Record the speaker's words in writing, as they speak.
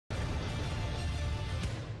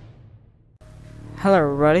Hello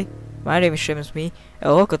everybody, my name is Seamus Me,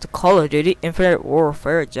 and welcome to Call of Duty Infinite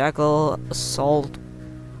Warfare Jackal Assault.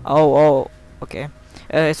 Okay.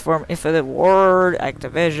 It's from Infinite Ward,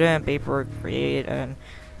 Activision, Paper Create, and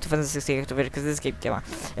 2016 Activision, because this game came out.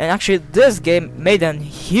 And actually, this game made a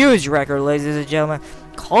huge record, ladies and gentlemen.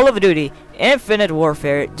 Call of Duty Infinite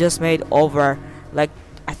Warfare just made over, like,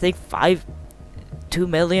 I think 2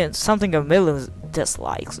 million, something of millions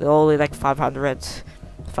dislikes. Only like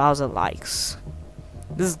 500,000 likes.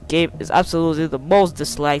 This game is absolutely the most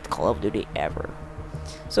disliked Call of Duty ever.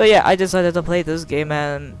 So yeah, I decided to play this game,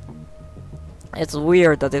 and it's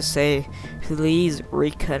weird that they say please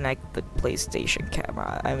reconnect the PlayStation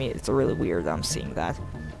camera. I mean, it's really weird that I'm seeing that,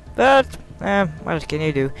 but what can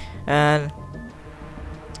you do? And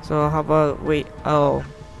so how about wait, I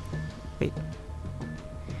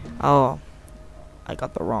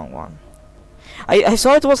got the wrong one. I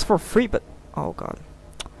saw it was for free, but oh god,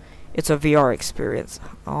 it's a VR experience.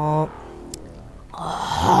 Are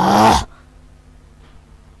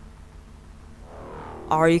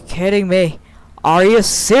you kidding me? Are you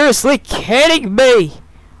seriously kidding me?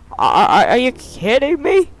 Are you kidding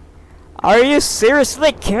me? Are you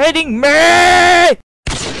seriously kidding me?